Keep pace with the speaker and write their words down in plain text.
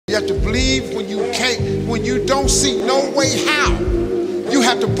You have to believe when you can't, when you don't see no way how. You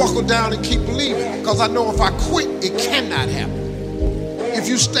have to buckle down and keep believing. Because I know if I quit, it cannot happen. If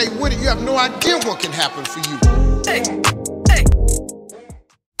you stay with it, you have no idea what can happen for you. Hey.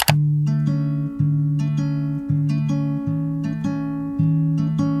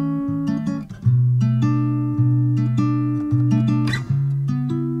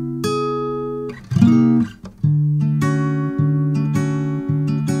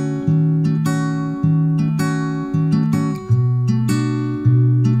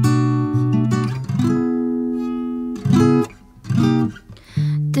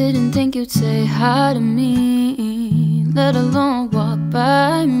 Didn't think you'd say hi to me, let alone walk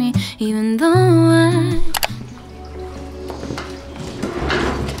by me, even though I...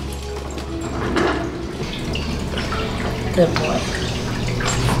 Good boy.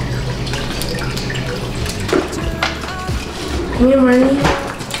 Come here, Marley.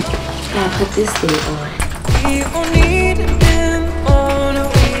 Gotta put this thing on. We won't need them on a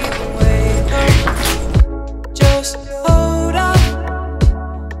week away. Just hold up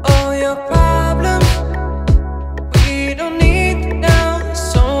all your problems. We don't need them now. There's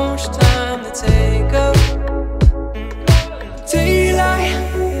so much time to take up. Daylight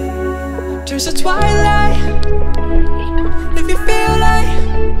turns to twilight. If you feel like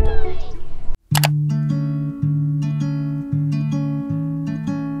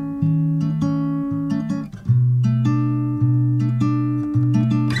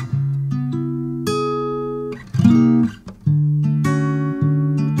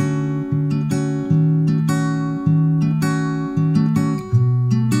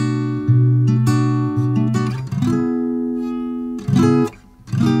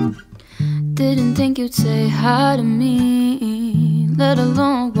Didn't think you'd say hi to me, let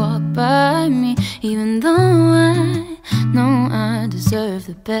alone walk by me, even though I know I deserve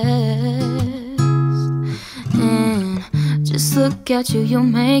the best. And just look at you, you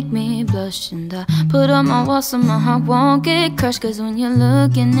make me blush. And I put up my wall so my heart won't get crushed, cause when you're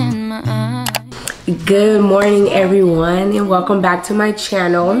looking in my eyes. Good morning, everyone, and welcome back to my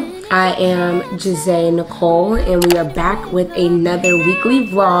channel. I am Jazaenicole, and we are back with another weekly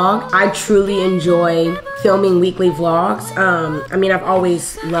vlog. I truly enjoy filming weekly vlogs. I mean, I've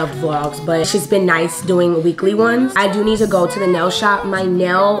always loved vlogs, but it's just been nice doing weekly ones. I do need to go to the nail shop. My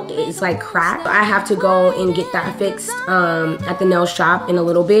nail is like cracked. I have to go and get that fixed at the nail shop in a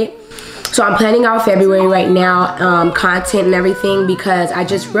little bit. So I'm planning out February right now, content and everything, because I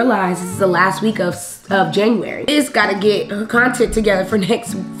just realized this is the last week of January. I just gotta get content together for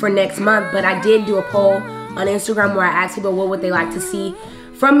next month. But I did do a poll on Instagram where I asked people what would they like to see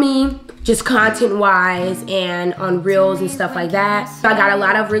from me, just content wise and on reels and stuff like that. So I got a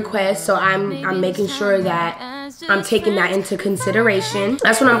lot of requests, so I'm making sure that I'm taking that into consideration.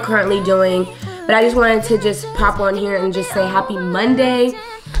 That's what I'm currently doing. But I just wanted to just pop on here and just say happy Monday.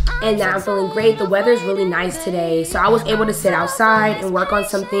 And that I'm feeling great. The weather is really nice today, so I was able to sit outside and work on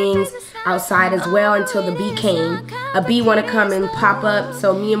some things outside as well until the bee came. A bee wanted to come and pop up,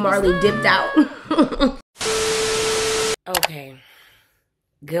 so me and Marley dipped out. Okay,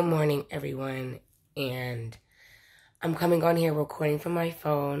 good morning, everyone, and I'm coming on here recording from my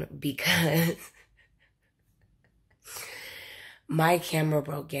phone because my camera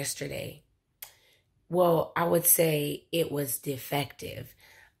broke yesterday. Well, I would say it was defective.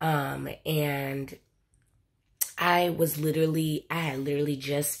 And I had literally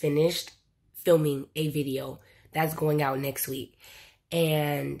just finished filming a video that's going out next week,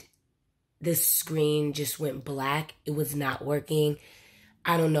 and the screen just went black. It was not working.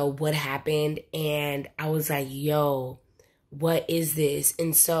 I don't know what happened, and I was like, yo, what is this?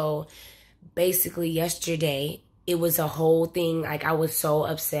 And so basically yesterday, it was a whole thing. Like, I was so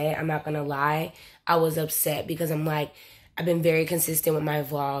upset. I'm not gonna lie. I was upset because I'm like, I've been very consistent with my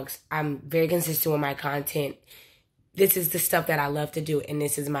vlogs. I'm very consistent with my content. This is the stuff that I love to do, and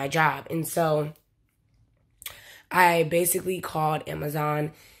this is my job. And so I basically called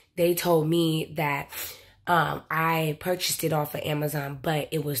Amazon. They told me that I purchased it off of Amazon, but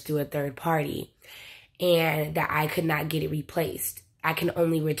it was through a third party, and that I could not get it replaced. I can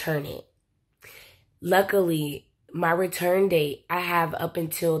only return it. Luckily, my return date, I have up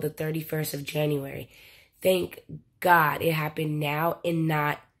until the 31st of January. Thank God it happened now and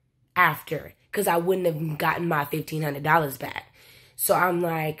not after, because I wouldn't have gotten my $1,500 back. So I'm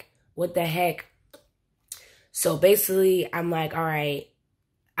like, what the heck? So basically, I'm like, all right,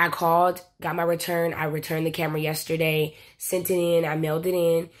 I called, got my return. I returned the camera yesterday, sent it in, I mailed it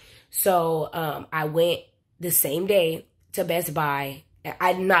in. So I went the same day to Best Buy.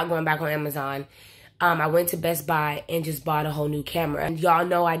 I'm not going back on Amazon. I went to Best Buy and just bought a whole new camera. And y'all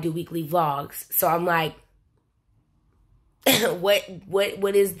know I do weekly vlogs. So I'm like,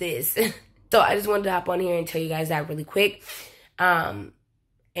 what is this? So I just wanted to hop on here and tell you guys that really quick. And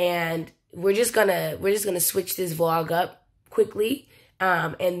we're just gonna switch this vlog up quickly.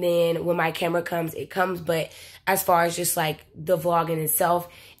 And then when my camera comes, it comes. But as far as just like the vlog in itself,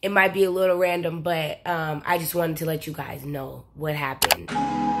 it might be a little random, but I just wanted to let you guys know what happened.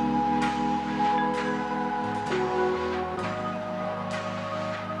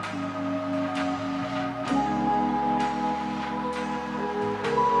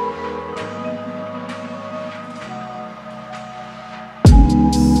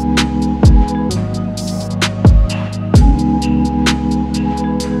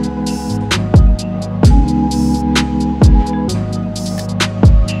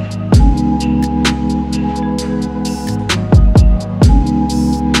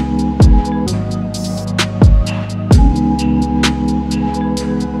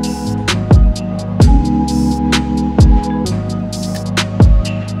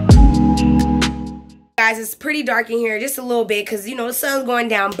 Guys, it's pretty dark in here, just a little bit, because, you know, the sun's going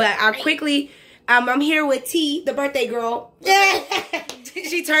down. But I quickly, I'm here with T, the birthday girl.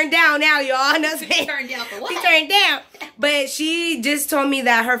 She turned down now, y'all. She turned down for what? She turned down. But she just told me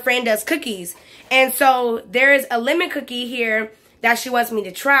that her friend does cookies. And so there's a lemon cookie here that she wants me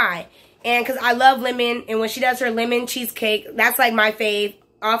to try. And because I love lemon, and when she does her lemon cheesecake, that's like my fave,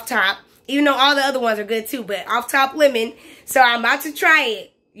 off top. Even though all the other ones are good too, but off top lemon. So I'm about to try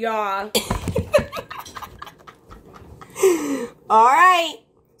it, y'all. All right.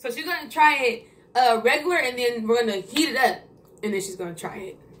 So she's gonna try it regular, and then we're gonna heat it up, and then she's gonna try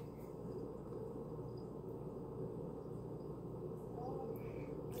it.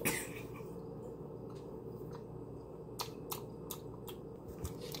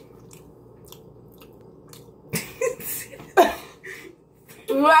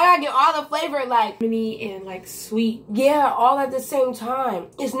 I gotta get all the flavor, like Mini and like sweet. yeah, all at the same time.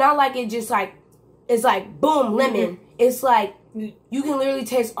 It's not like it just like it's like boom lemon. It's like you can literally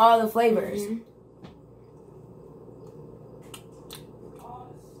taste all the flavors.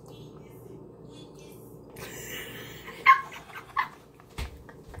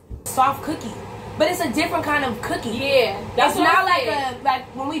 Soft cookie, but it's a different kind of cookie. Yeah, that's It's what not I like said.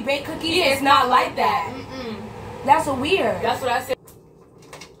 like when we bake cookies. Yeah, it's not like that. That's a weird. That's what I said.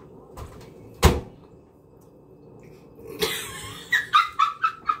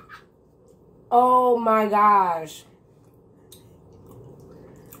 Oh my gosh.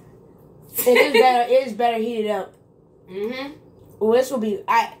 It is better. It is better heated up. Well, this will be.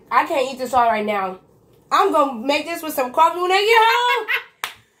 I can't eat this all right now. I'm gonna make this with some coffee when I get home.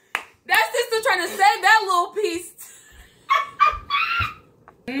 That sister trying to save that little piece.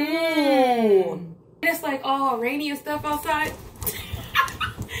 And it's like all rainy and stuff outside.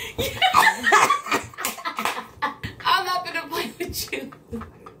 I'm not gonna play with you.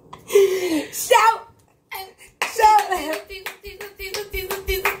 Shout! Shout!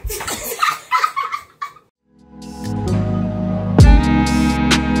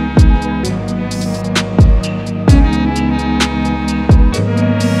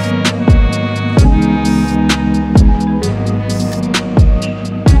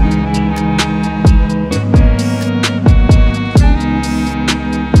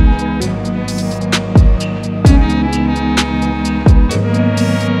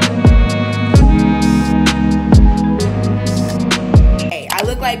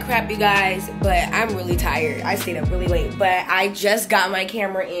 Crap, you guys, but I'm really tired. I stayed up really late, but I just got my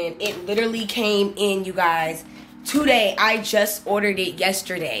camera in. It literally came in, you guys, today. I just ordered it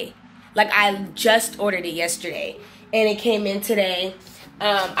yesterday. Like, I just ordered it yesterday, and it came in today.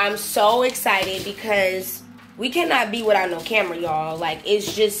 I'm so excited because we cannot be without no camera, y'all. Like,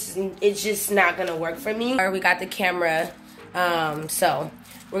 it's just not gonna work for me. We got the camera, so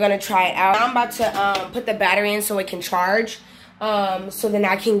we're gonna try it out. I'm about to put the battery in so it can charge. So then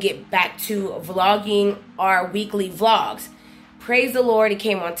I can get back to vlogging our weekly vlogs. Praise the Lord, it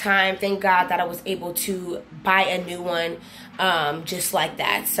came on time. Thank God that I was able to buy a new one just like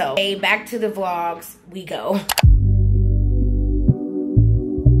that. So, hey, back to the vlogs we go.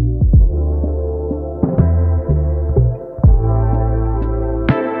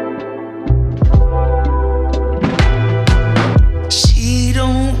 She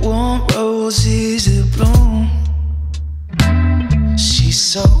don't want roses to bloom. She's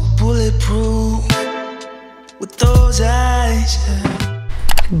so bulletproof with those eyes.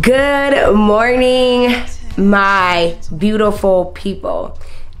 Good morning, my beautiful people.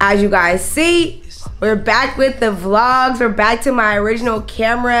 As you guys see, we're back with the vlogs. We're back to my original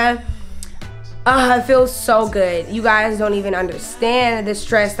camera. It feels so good. You guys don't even understand the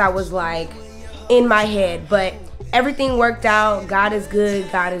stress that was like in my head, but everything worked out. God is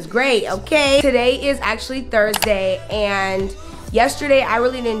good, God is great, okay? Today is actually Thursday, and yesterday I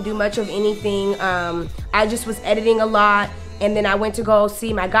really didn't do much of anything. I just was editing a lot, and then I went to go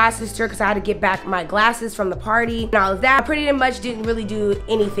see my god sister because I had to get back my glasses from the party and all of that. I pretty much didn't really do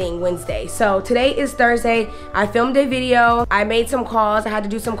anything Wednesday. So today is Thursday. I filmed a video. I made some calls. I had to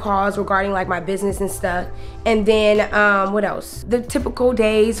do some calls regarding like my business and stuff. And then what else? The typical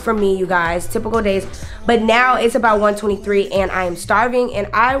days for me, you guys, typical days. But now it's about 1:23 and I am starving and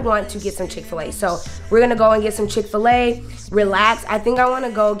I want to get some Chick-fil-A. So we're gonna go and get some Chick-fil-A, relax. I think I wanna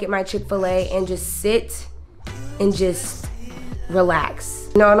go get my Chick-fil-A and just sit and just relax.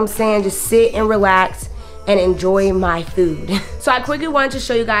 You know what I'm saying? Just sit and relax and enjoy my food. So I quickly wanted to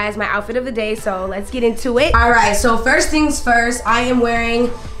show you guys my outfit of the day, so let's get into it. All right, so first things first, I am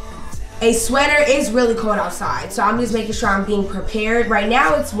wearing a sweater. It's really cold outside, so I'm just making sure I'm being prepared. Right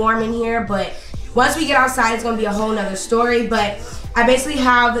now it's warm in here, but once we get outside, it's gonna be a whole nother story. But I basically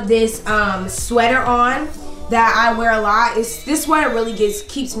have this sweater on that I wear a lot. This sweater really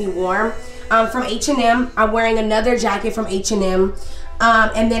keeps me warm. From H&M. I'm wearing another jacket from H&M.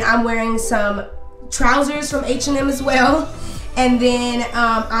 And then I'm wearing some trousers from H&M as well. And then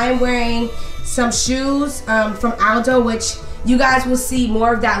I'm wearing some shoes from Aldo, which you guys will see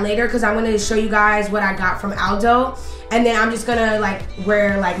more of that later because I wanted to show you guys what I got from Aldo. And then I'm just gonna like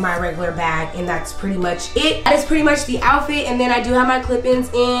wear like my regular bag, and that's pretty much it. That is pretty much the outfit. And then I do have my clip-ins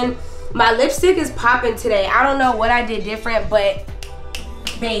in. My lipstick is popping today. I don't know what I did different, but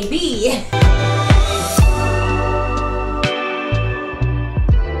baby.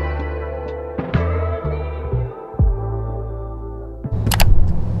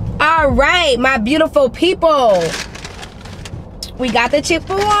 All right, my beautiful people. We got the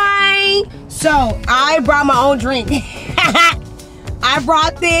Chick-fil-A. So I brought my own drink. I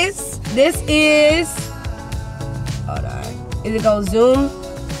brought this. This is, hold on. Is it go zoom?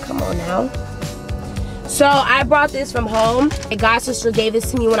 Come on now. So I brought this from home. My god sister gave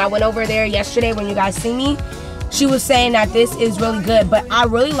this to me when I went over there yesterday when you guys see me. She was saying that this is really good, but I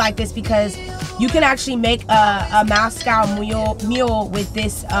really like this because you can actually make a Moscow mule with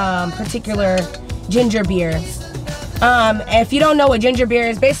this particular ginger beer. If you don't know what ginger beer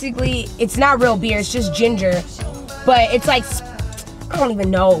is, basically it's not real beer, it's just ginger. But it's like, I don't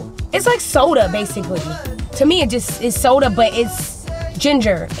even know. It's like soda basically. To me it just is soda, but it's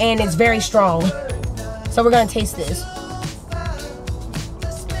ginger and it's very strong. So we're gonna taste this.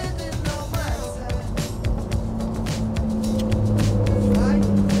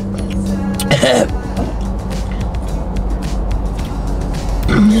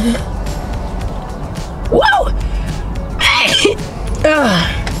 Whoa!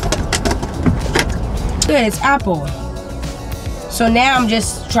 Good, it's apple. So now I'm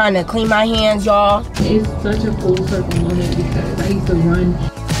just trying to clean my hands, y'all. It's such a full circle moment because I used to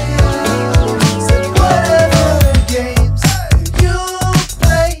run.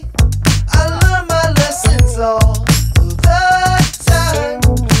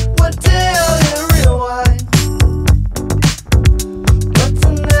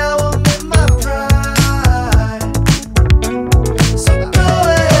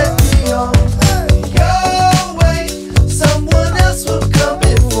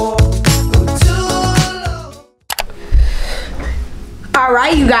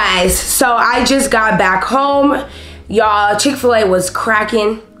 Alright you guys, so I just got back home. Y'all, Chick-fil-A was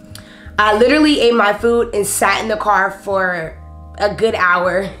cracking. I literally ate my food and sat in the car for a good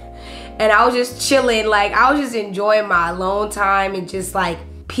hour. And I was just chilling, like I was just enjoying my alone time and just like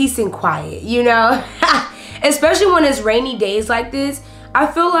peace and quiet, you know? Especially when it's rainy days like this. I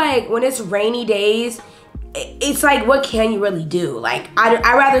feel like when it's rainy days, it's like, what can you really do? Like, I'd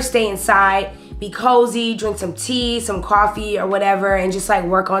rather stay inside, be cozy, drink some tea, some coffee or whatever, and just like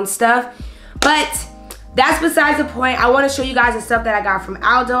work on stuff. But that's besides the point. I want to show you guys the stuff that I got from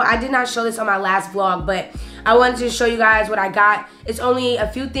Aldo. I did not show this on my last vlog, but I wanted to show you guys what I got. It's only a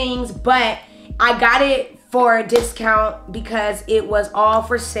few things, but I got it for a discount because it was all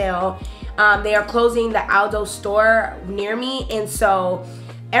for sale. They are closing the Aldo store near me, and so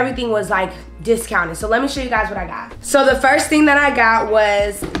everything was like discounted. So let me show you guys what I got. So the first thing that I got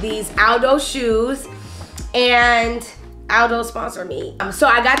was these Aldo shoes, and Aldo sponsored me. So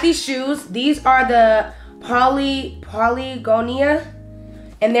I got these shoes. These are the Polygonia,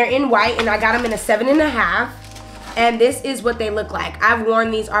 and they're in white, and I got them in a 7.5. And this is what they look like. I've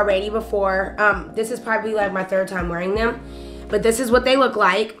worn these already before. This is probably like my third time wearing them, but this is what they look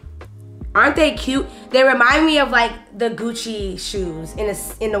like. Aren't they cute? They remind me of like the Gucci shoes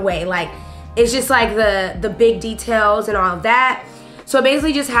in a way. Like It's just like the big details and all of that. So it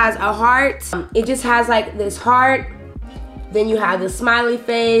basically just has a heart. It just has like this heart. Then you have the smiley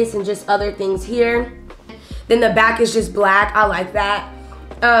face and just other things here. Then the back is just black. I like that.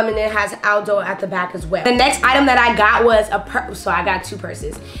 And then it has Aldo at the back as well. The next item that I got was a purse. So I got 2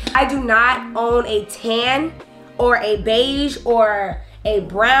 purses. I do not own a tan or a beige or a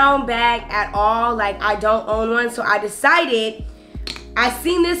brown bag at all. Like, I don't own one. So I decided, I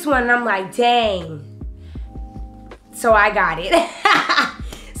seen this one and I'm like, dang. So I got it.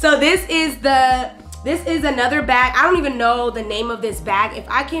 So this is another bag. I don't even know the name of this bag. If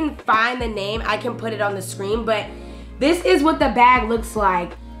I can find the name, I can put it on the screen. But this is what the bag looks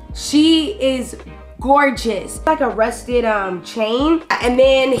like. She is gorgeous. It's like a rusted chain. And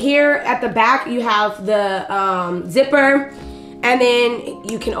then here at the back, you have the zipper. And then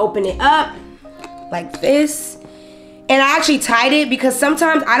you can open it up like this. And I actually tied it because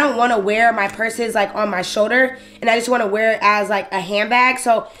sometimes I don't want to wear my purses like on my shoulder. And I just want to wear it as like a handbag.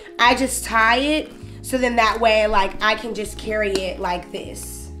 So I just tie it. So then that way, like, I can just carry it like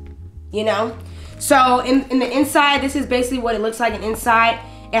this, you know? So in the inside, this is basically what it looks like inside.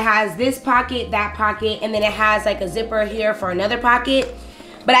 It has this pocket, that pocket, and then it has like a zipper here for another pocket.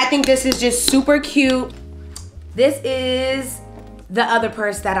 But I think this is just super cute. This is the other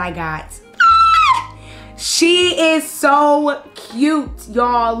purse that I got. She is so cute,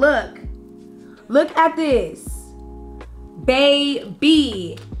 y'all. Look at this.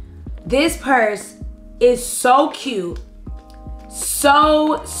 Baby. This purse is so cute.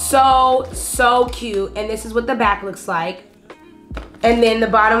 So cute. And this is what the back looks like. And then the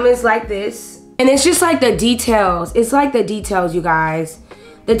bottom is like this. And it's just like the details. It's like the details, you guys.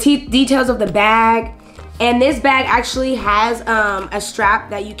 The details of the bag. And this bag actually has a strap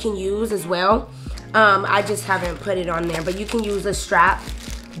that you can use as well. I just haven't put it on there, but you can use a strap.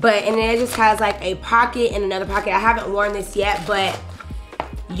 And then it just has like a pocket and another pocket. I haven't worn this yet, but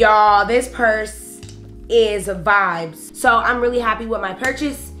y'all, this purse is vibes. So I'm really happy with my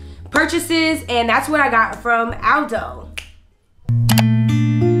purchases, and that's what I got from Aldo.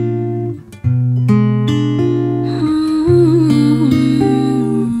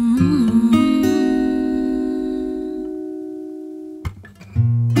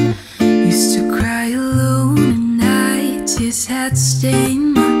 Used to cry alone and I just had to stay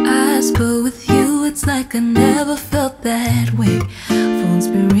in my eyes, but with you it's like I never felt that way. Phone's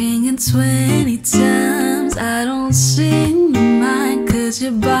been ringing 20 times. I don't seem to mind, 'cause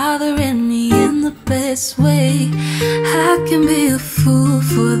you're bothering me in the best way. I can be a fool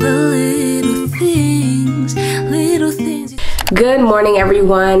for the little things, little things. Good morning,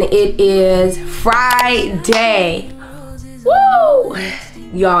 everyone. It is Friday. Woo!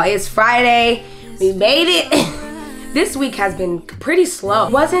 Y'all, it's Friday. We made it. This week has been pretty slow.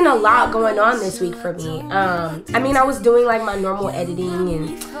 Wasn't a lot going on this week for me. I mean, I was doing like my normal editing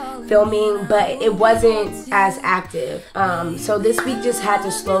and filming, but it wasn't as active. So this week just had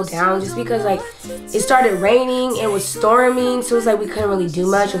to slow down just because like it started raining, it was storming, so it was like we couldn't really do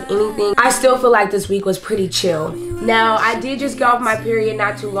much of anything. I still feel like this week was pretty chill. Now, I did just get off my period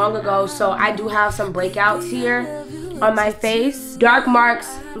not too long ago, so I do have some breakouts here on my face. Dark marks,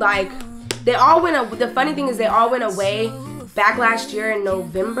 like, they all went away. The funny thing is they all went away back last year in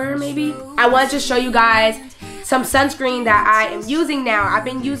November, maybe. I wanted to show you guys some sunscreen that I am using now. I've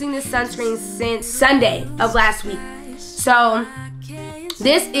been using this sunscreen since Sunday of last week. So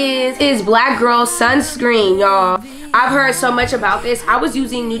this is Black Girl sunscreen, y'all. I've heard so much about this. I was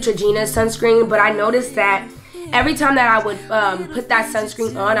using Neutrogena's sunscreen, but I noticed that every time that I would put that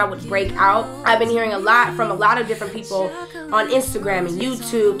sunscreen on, I would break out. I've been hearing a lot from a lot of different people on Instagram and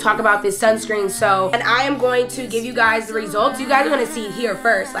YouTube talk about this sunscreen. And I am going to give you guys the results. You guys are going to see it here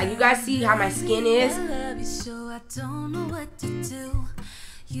first. Like, you guys see how my skin is.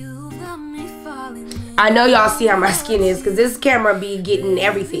 I know y'all see how my skin is because this camera be getting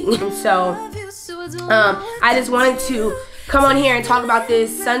everything. So I just wanted to come on here and talk about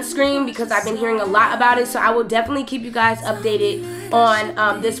this sunscreen because I've been hearing a lot about it. So I will definitely keep you guys updated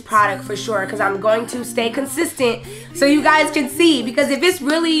on this product for sure, because I'm going to stay consistent so you guys can see. Because if it's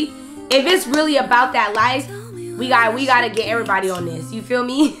really about that life, we gotta get everybody on this. You feel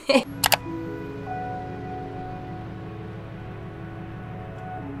me?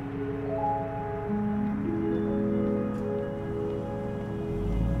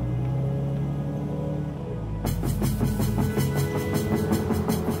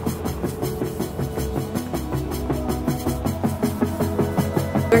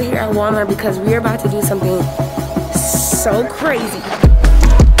 We're here at Walmart because we're about to do something so crazy.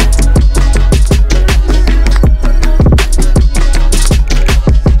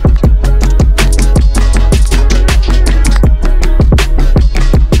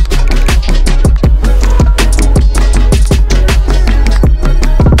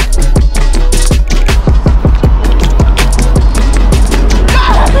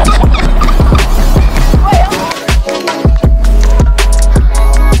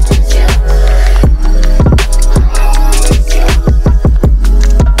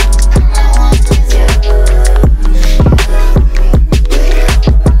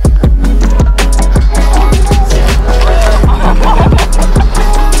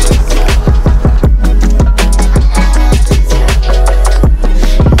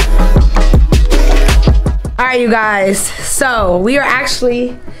 right, you guys. So we are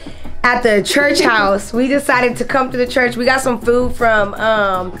actually at the church house. We decided to come to the church. We got some food from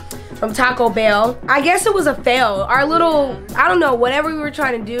Taco Bell. I guess it was a fail. Our little, I don't know, whatever we were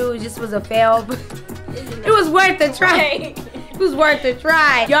trying to do, it just was a fail. But it was worth the try. It was worth the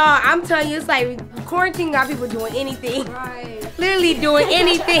try. Y'all, I'm telling you, it's like quarantine got people doing anything. Right. Literally doing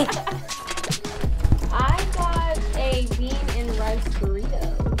anything. I got a bean and rice burrito.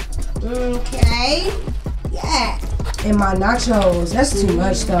 Okay. Yeah. And my nachos. That's too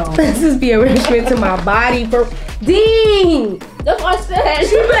much though. This is be a enrichment to my body for Dean. That's what I said.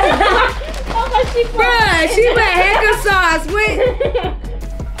 She put Hanka sauce with.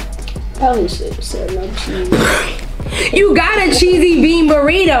 Probably should have said no cheese. You got a cheesy bean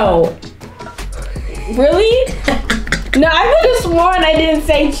burrito. Really? No, I could have sworn I didn't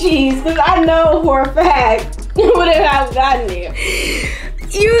say cheese because I know for a fact it wouldn't have gotten there.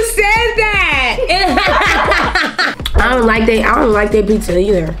 You said that. I don't like that pizza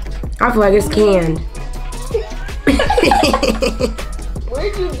either. I feel like it's canned.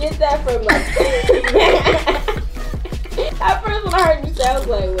 Where'd you get that from? Like, at first when I heard you say, I was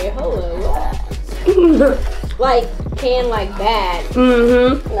like, wait, hold on, what? Like canned like bad.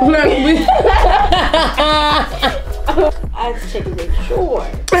 I was checking it sure.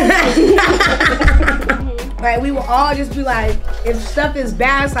 Right, we will all just be like, if stuff is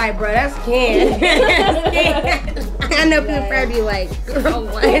bad, it's like, bro, that's canned. I know people probably be like, girl,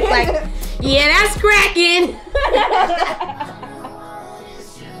 what? It's like, yeah, that's cracking.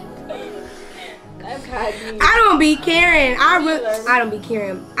 I don't be caring. I don't be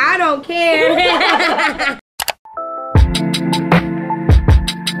caring. I don't care.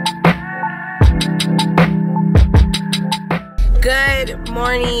 Good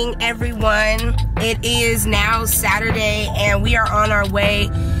morning, everyone. It is now Saturday, and we are on our way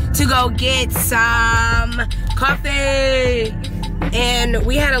to go get some coffee. And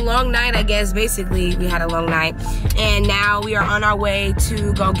we had a long night, I guess. Basically, we had a long night, and now we are on our way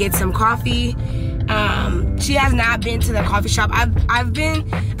to go get some coffee. She has not been to the coffee shop. I've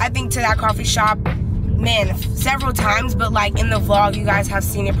been, I think, to that coffee shop, man, several times, but like in the vlog, you guys have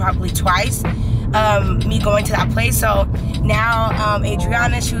seen it probably twice. Me going to that place. So now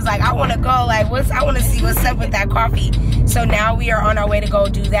Adriana, she was like, I want to go, like, I want to see what's up with that coffee. So now we are on our way to go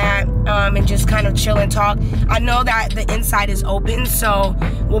do that, and just kind of chill and talk. I know that the inside is open, so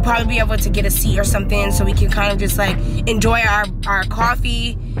we'll probably be able to get a seat or something so we can kind of just like enjoy our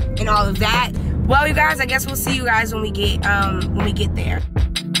coffee and all of that. Well, you guys, I guess we'll see you guys when we get there.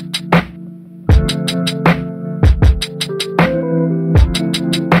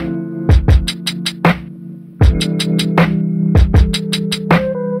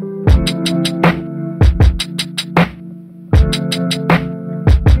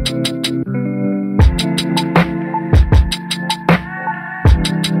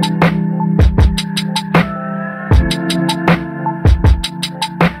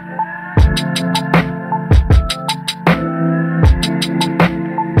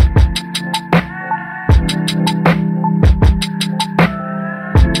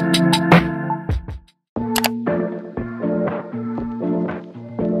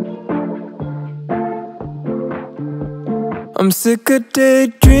 I'm sick of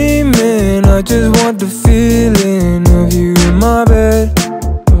daydreaming. I just want the feeling of you in my bed.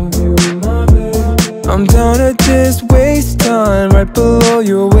 I'm down to just waste time right below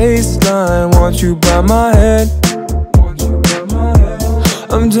your waistline. Want you by my head.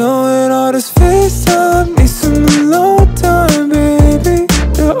 I'm done with all this FaceTime. Need some alone time, baby.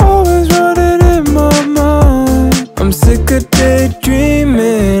 You're always running in my mind. I'm sick of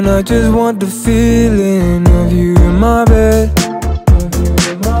daydreaming. I just want the feeling of you in my bed.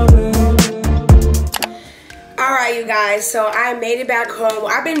 Alright, you guys, so I made it back home.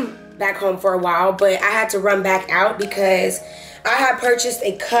 I've been back home for a while, but I had to run back out because I had purchased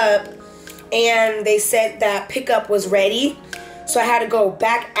a cup and they said that pickup was ready. So I had to go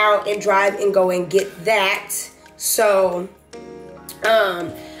back out and drive and go and get that. So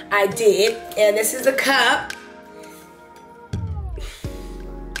I did, and this is the cup.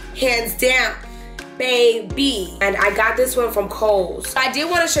 Hands down, baby. And I got this one from Kohl's. I did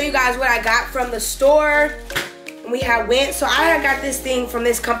want to show you guys what I got from the store. We had went, so I had got this thing from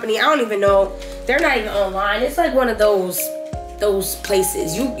this company. I don't even know. They're not even online. It's like one of those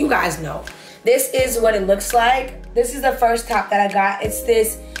places. You guys know. This is what it looks like. This is the first top that I got. It's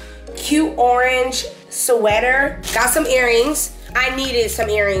this cute orange sweater. Got some earrings. I needed some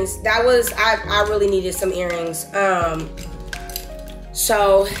earrings. That was, I really needed some earrings.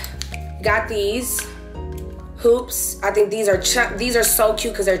 So got these hoops. I think these are so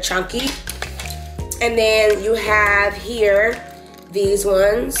cute because they're chunky. And then you have here these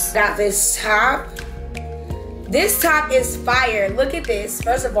ones. Got this top. This top is fire. Look at this.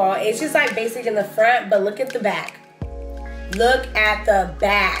 First of all, it's just like basic in the front, but look at the back. Look at the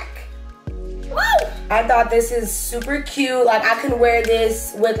back. Woo! I thought this is super cute. Like I can wear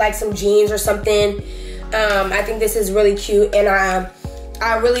this with like some jeans or something. I think this is really cute, and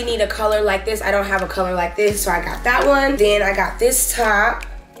I really need a color like this. I don't have a color like this, so I got that one. Then I got this top.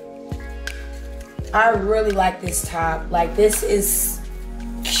 I really like this top. Like this is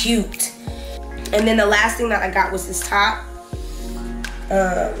cute. And then the last thing that I got was this top.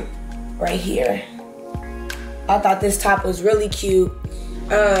 Right here. I thought this top was really cute.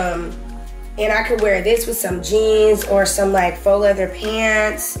 And I could wear this with some jeans or some like faux leather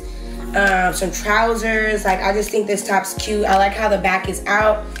pants, some trousers. Like I just think this top's cute. I like how the back is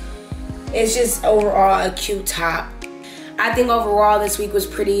out. It's just overall a cute top. I think overall this week was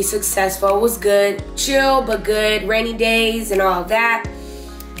pretty successful. It was good, chill but good, rainy days and all of that.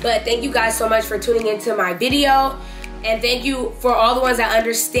 But thank you guys so much for tuning into my video, and thank you for all the ones that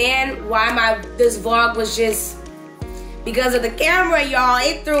understand why this vlog was just because of the camera, y'all.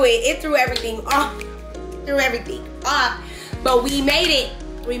 It threw everything off, But we made it.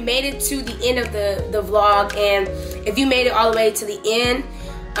 We made it to the end of the vlog, and if you made it all the way to the end,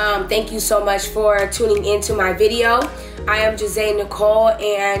 thank you so much for tuning into my video. I am Jazaenicole,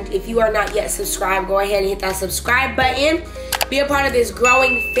 and if you are not yet subscribed, go ahead and hit that subscribe button. Be a part of this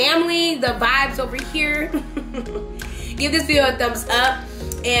growing family, the vibes over here. Give this video a thumbs up,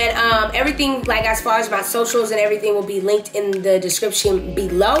 and everything, like as far as my socials and everything, will be linked in the description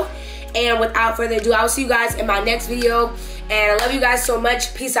below. And without further ado, I will see you guys in my next video, and I love you guys so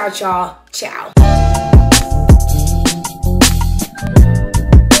much. Peace out, y'all. Ciao.